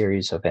or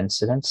series of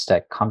incidents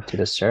that come to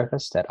the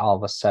surface that all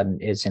of a sudden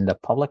is in the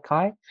public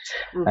eye.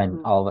 Mm-hmm.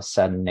 And all of a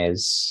sudden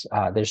there's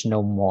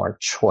no more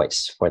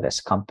choice for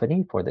this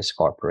company, for this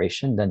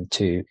corporation than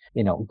to,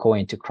 go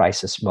into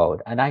crisis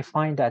mode. And I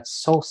find that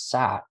so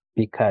sad,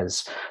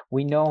 because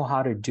we know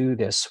how to do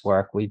this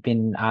work. We've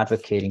been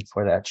advocating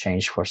for that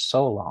change for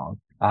so long.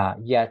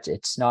 Yet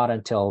it's not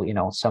until,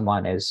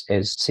 someone is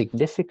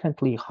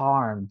significantly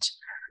harmed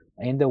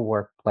in the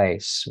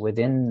workplace,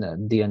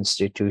 within the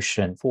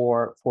institution,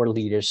 for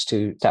leaders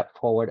to step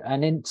forward.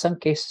 And in some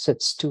cases,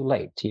 it's too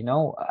late.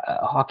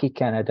 Hockey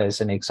Canada is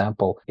an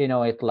example.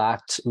 It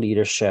lacked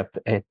leadership,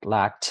 it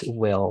lacked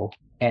will,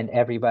 and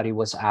everybody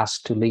was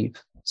asked to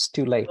leave. It's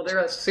too late. Well,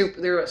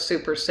 they're a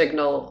super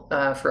signal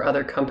for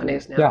other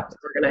companies now,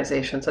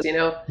 organizations,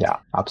 Yeah,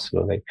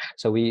 absolutely.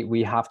 So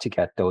we have to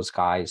get those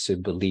guys who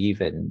believe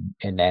in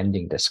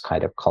ending this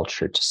kind of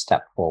culture to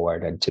step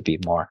forward and to be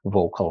more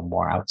vocal,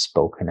 more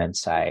outspoken, and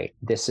say,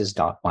 this is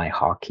not my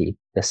hockey.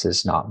 This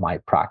is not my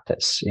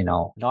practice,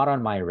 not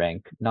on my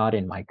rink, not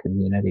in my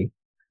community.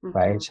 Mm-hmm.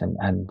 Right.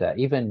 And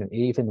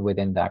even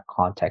within that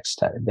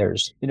context,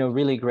 there's,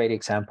 really great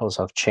examples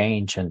of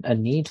change and a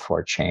need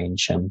for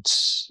change.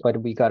 But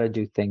we got to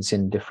do things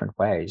in different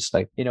ways.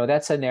 Like,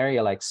 that's an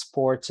area like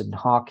sports and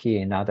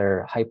hockey and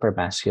other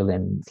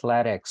hyper-masculine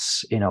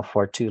athletics.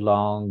 For too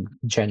long,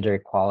 gender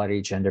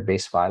equality,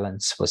 gender-based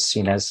violence was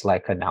seen as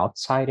like an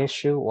outside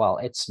issue. Well,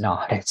 it's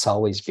not. It's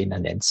always been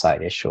an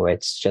inside issue.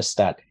 It's just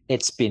that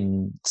it's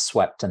been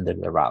swept under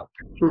the rug.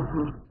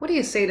 Mm-hmm. What do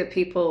you say to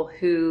people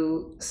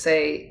who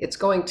say it's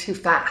going too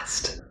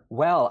fast?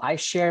 Well, I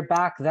share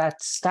back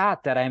that stat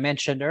that I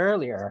mentioned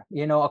earlier.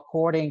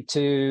 According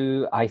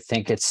to, I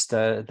think it's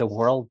the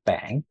World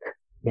Bank,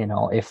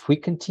 if we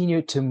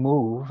continue to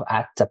move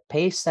at the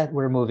pace that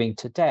we're moving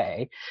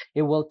today,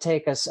 it will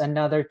take us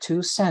another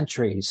 2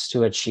 centuries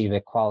to achieve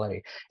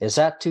equality. Is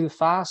that too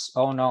fast?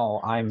 Oh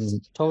no, I'm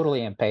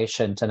totally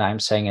impatient, and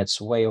I'm saying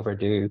it's way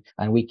overdue,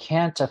 and we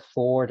can't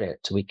afford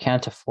it. We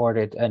can't afford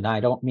it. And I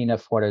don't mean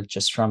afford it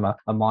just from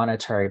a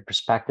monetary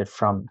perspective,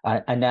 from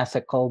an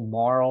ethical,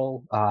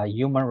 moral,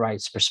 human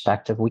rights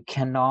perspective. We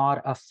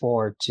cannot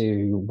afford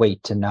to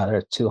wait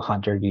another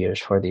 200 years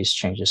for these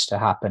changes to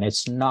happen.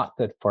 It's not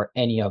good for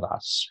any of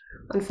us.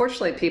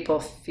 Unfortunately,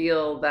 people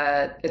feel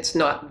that it's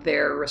not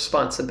their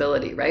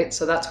responsibility, right?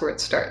 So that's where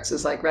it starts,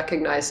 is like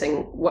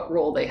recognizing what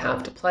role they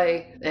have to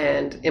play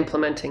and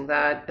implementing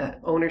that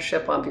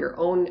ownership of your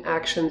own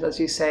actions, as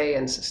you say,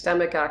 and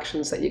systemic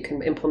actions that you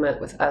can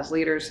implement as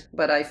leaders.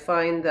 But I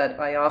find that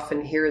I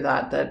often hear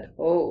that,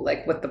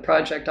 like with the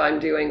project I'm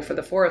doing for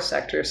the forest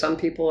sector, some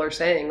people are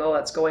saying, oh,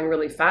 that's going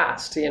really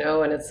fast,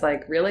 and it's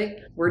like, really?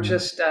 We're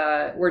just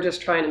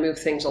trying to move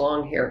things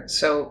along here.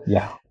 So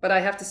yeah. But I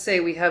have to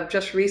say, we have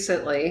just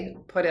recently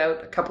put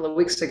out a couple of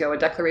weeks ago a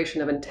declaration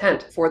of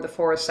intent for the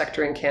forest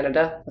sector in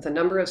Canada with a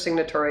number of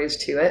signatories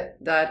to it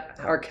that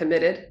are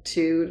committed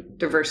to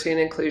diversity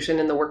and inclusion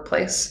in the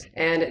workplace.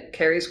 And it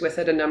carries with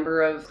it a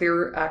number of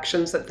clear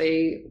actions that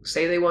they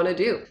say they want to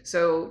do.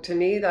 So to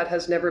me, that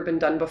has never been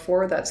done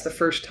before. That's the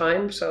first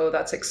time. So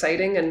that's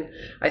exciting. And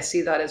I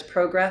see that as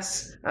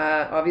progress.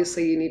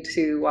 Obviously, you need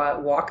to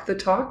walk the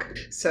talk.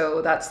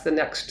 So that's the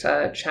next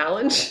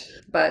challenge.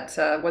 But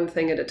one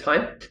thing at a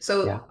time.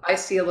 So yeah. I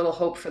see a little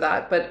hope for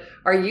that. But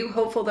are you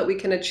hopeful that we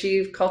can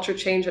achieve culture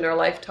change in our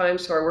lifetime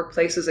so our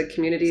workplaces and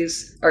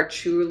communities are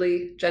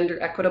truly gender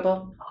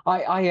equitable?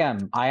 I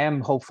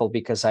am hopeful,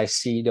 because I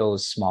see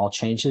those small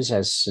changes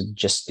as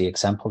just the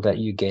example that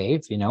you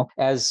gave,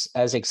 as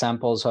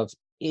examples of,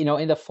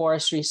 in the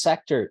forestry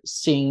sector,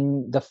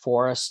 seeing the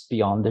forest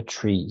beyond the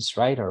trees,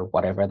 right? Or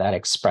whatever that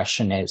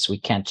expression is. We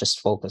can't just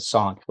focus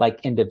on like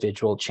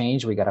individual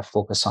change. We got to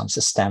focus on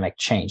systemic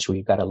change.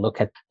 We've got to look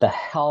at the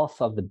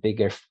health of the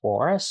bigger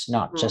forest,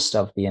 not just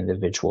of the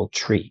individual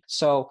tree.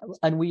 So,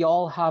 and we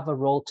all have a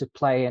role to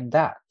play in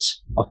that,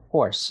 of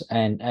course.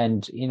 And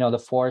the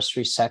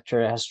forestry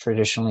sector has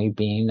traditionally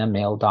been a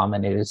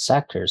male-dominated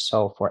sector.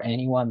 So for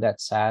anyone that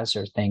says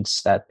or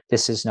thinks that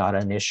this is not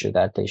an issue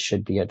that they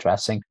should be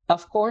addressing,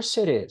 of course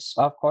it is.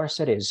 Of course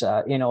it is.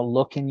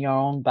 Look in your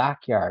own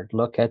backyard.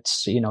 Look at,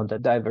 the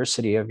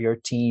diversity of your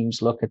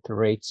teams. Look at the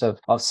rates of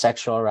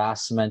sexual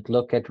harassment.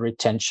 Look at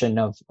retention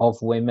of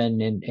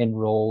women in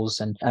roles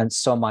and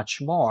so much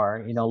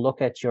more.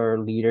 Look at your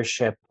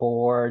leadership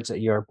boards,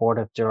 your board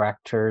of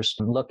directors.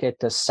 Look at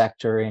the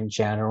sector in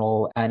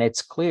general. And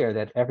it's clear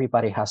that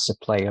everybody has to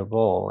play a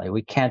role.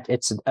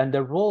 And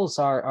the roles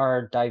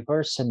are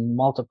diverse and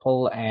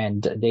multiple,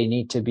 and they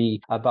need to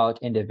be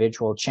about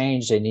individual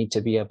change. They need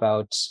to be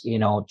about,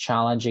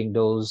 challenging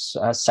those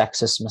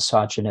sexist,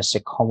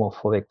 misogynistic,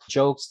 homophobic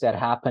jokes that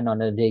happen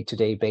on a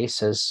day-to-day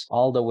basis,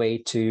 all the way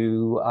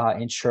to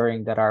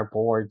ensuring that our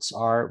boards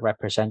are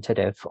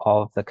representative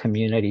of the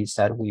communities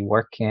that we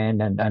work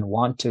in and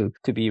want to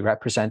be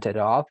represented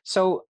of.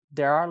 So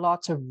there are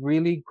lots of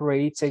really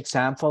great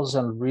examples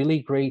and really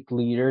great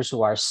leaders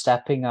who are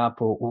stepping up,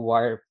 who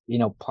are,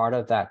 part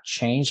of that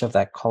change, of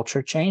that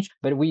culture change.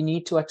 But we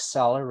need to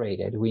accelerate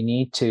it. We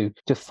need to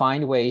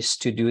find ways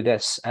to do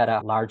this at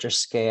a larger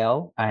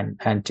scale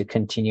and to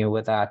continue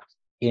with that,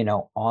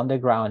 on the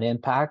ground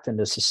impact and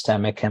the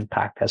systemic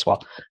impact as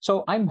well.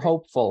 So I'm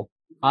hopeful,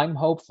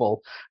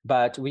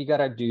 but we got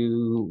to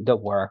do the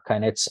work,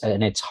 and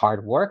it's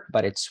hard work,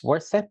 but it's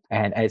worth it.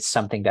 And it's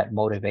something that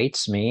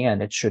motivates me,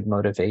 and it should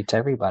motivate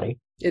everybody.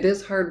 It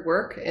is hard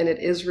work, and it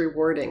is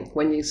rewarding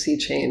when you see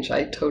change.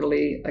 I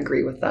totally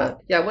agree with that.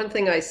 Yeah, one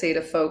thing I say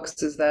to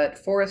folks is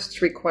that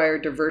forests require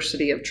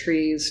diversity of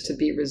trees to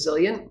be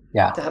resilient,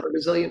 to have a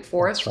resilient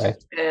forest. That's right.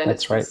 And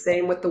it's the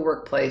same with the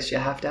workplace. You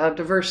have to have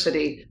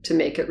diversity to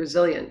make it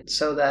resilient,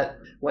 so that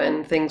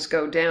when things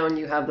go down,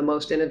 you have the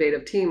most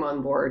innovative team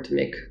on board to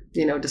make,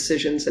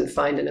 decisions and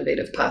find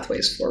innovative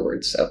pathways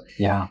forward.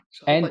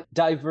 And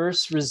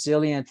diverse,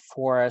 resilient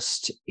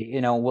forest,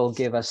 will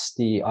give us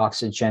the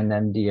oxygen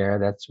and the air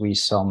that we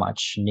so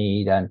much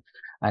need, and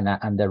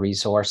the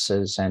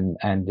resources and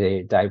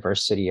the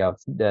diversity of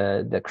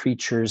the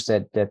creatures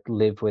that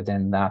live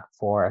within that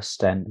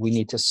forest. And we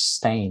need to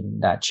sustain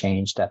that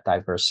change, that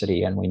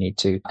diversity, and we need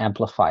to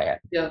amplify it.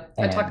 Yeah,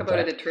 I talk about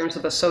it in terms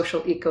of a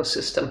social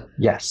ecosystem.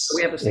 Yes, so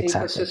we have an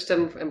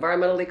ecosystem,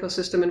 environmental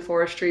ecosystem in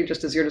forestry,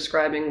 just as you're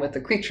describing, with the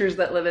creatures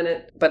that live in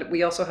it. But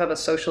we also have a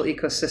social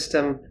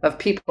ecosystem of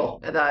people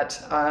that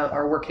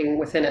are working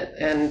within it,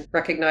 and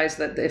recognize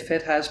that if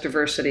it has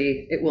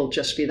diversity, it will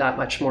just be that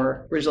much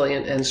more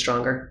resilient and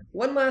stronger.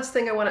 One last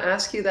thing I want to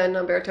ask you then,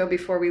 Umberto,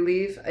 before we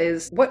leave,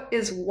 is what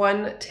is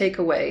one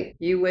takeaway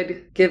you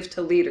would give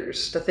to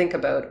leaders to think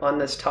about on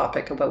this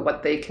topic, about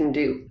what they can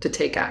do to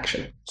take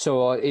action?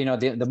 So,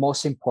 the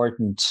most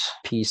important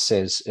piece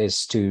is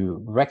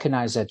to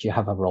recognize that you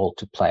have a role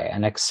to play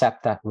and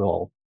accept that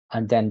role,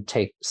 and then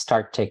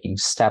start taking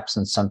steps,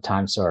 and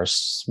sometimes there are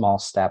small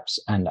steps,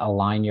 and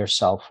align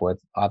yourself with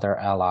other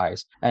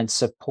allies and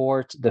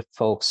support the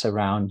folks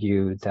around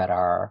you that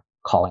are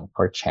calling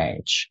for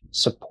change.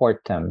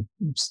 Support them,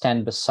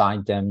 stand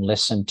beside them,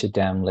 listen to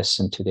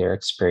their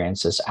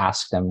experiences,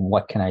 ask them,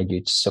 what can I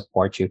do to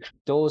support you?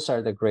 Those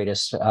are the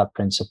greatest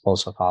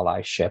principles of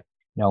allyship.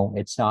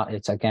 It's not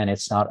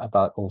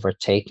about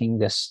overtaking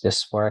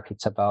this work.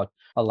 It's about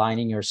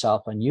aligning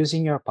yourself and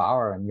using your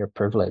power and your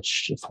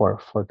privilege for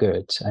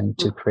good and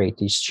to create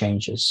these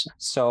changes.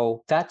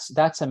 So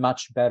that's a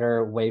much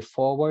better way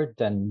forward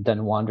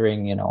than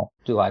wondering,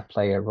 do I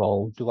play a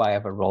role? Do I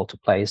have a role to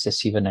play? Is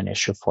this even an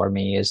issue for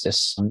me? Is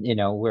this,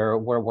 we're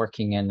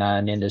working in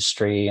an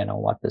industry,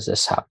 what does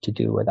this have to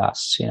do with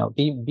us?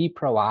 Be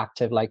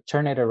proactive, like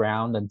turn it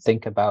around and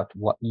think about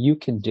what you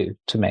can do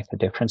to make a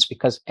difference,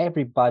 because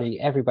everybody,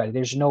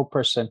 there's no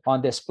person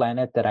on this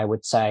planet that I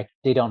would say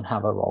they don't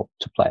have a role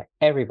to play.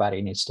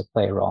 Everybody needs to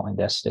play a role in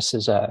this. This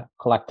is a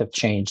collective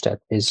change that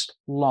is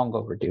long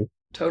overdue.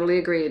 Totally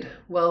agreed.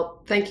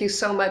 Well, thank you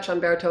so much,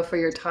 Umberto, for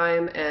your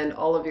time and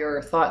all of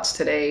your thoughts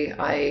today.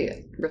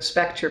 I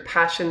respect your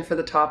passion for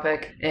the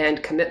topic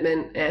and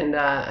commitment, and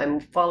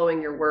I'm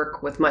following your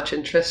work with much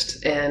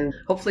interest, and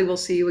hopefully we'll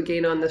see you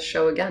again on this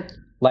show again.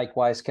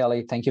 Likewise,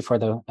 Kelly, thank you for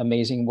the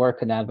amazing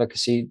work and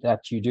advocacy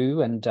that you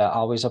do, and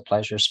always a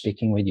pleasure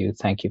speaking with you.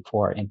 Thank you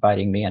for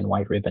inviting me and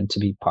White Ribbon to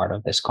be part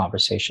of this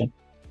conversation.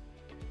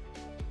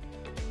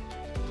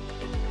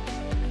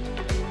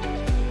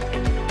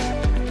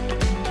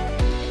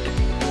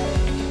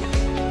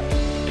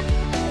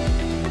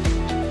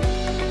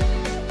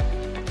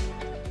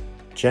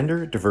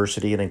 Gender,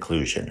 diversity, and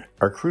inclusion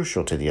are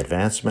crucial to the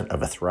advancement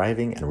of a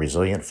thriving and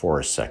resilient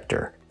forest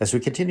sector. As we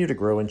continue to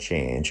grow and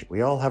change,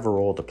 we all have a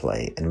role to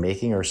play in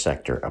making our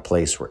sector a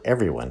place where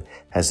everyone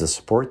has the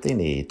support they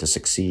need to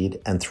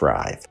succeed and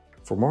thrive.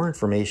 For more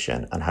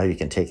information on how you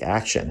can take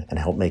action and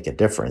help make a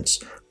difference,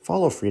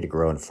 follow Free to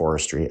Grow in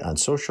Forestry on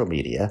social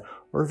media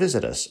or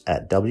visit us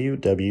at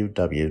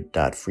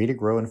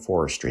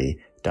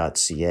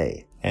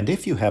www.freetogrowinforestry.ca. And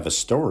if you have a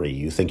story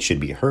you think should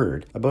be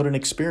heard about an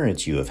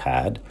experience you have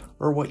had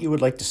or what you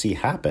would like to see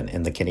happen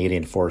in the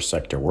Canadian forest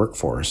sector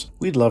workforce,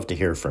 we'd love to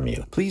hear from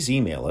you. Please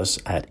email us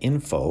at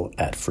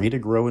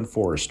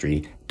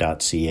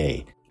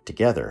info@freetogrowinforestry.ca.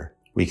 Together,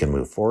 we can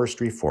move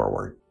forestry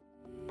forward.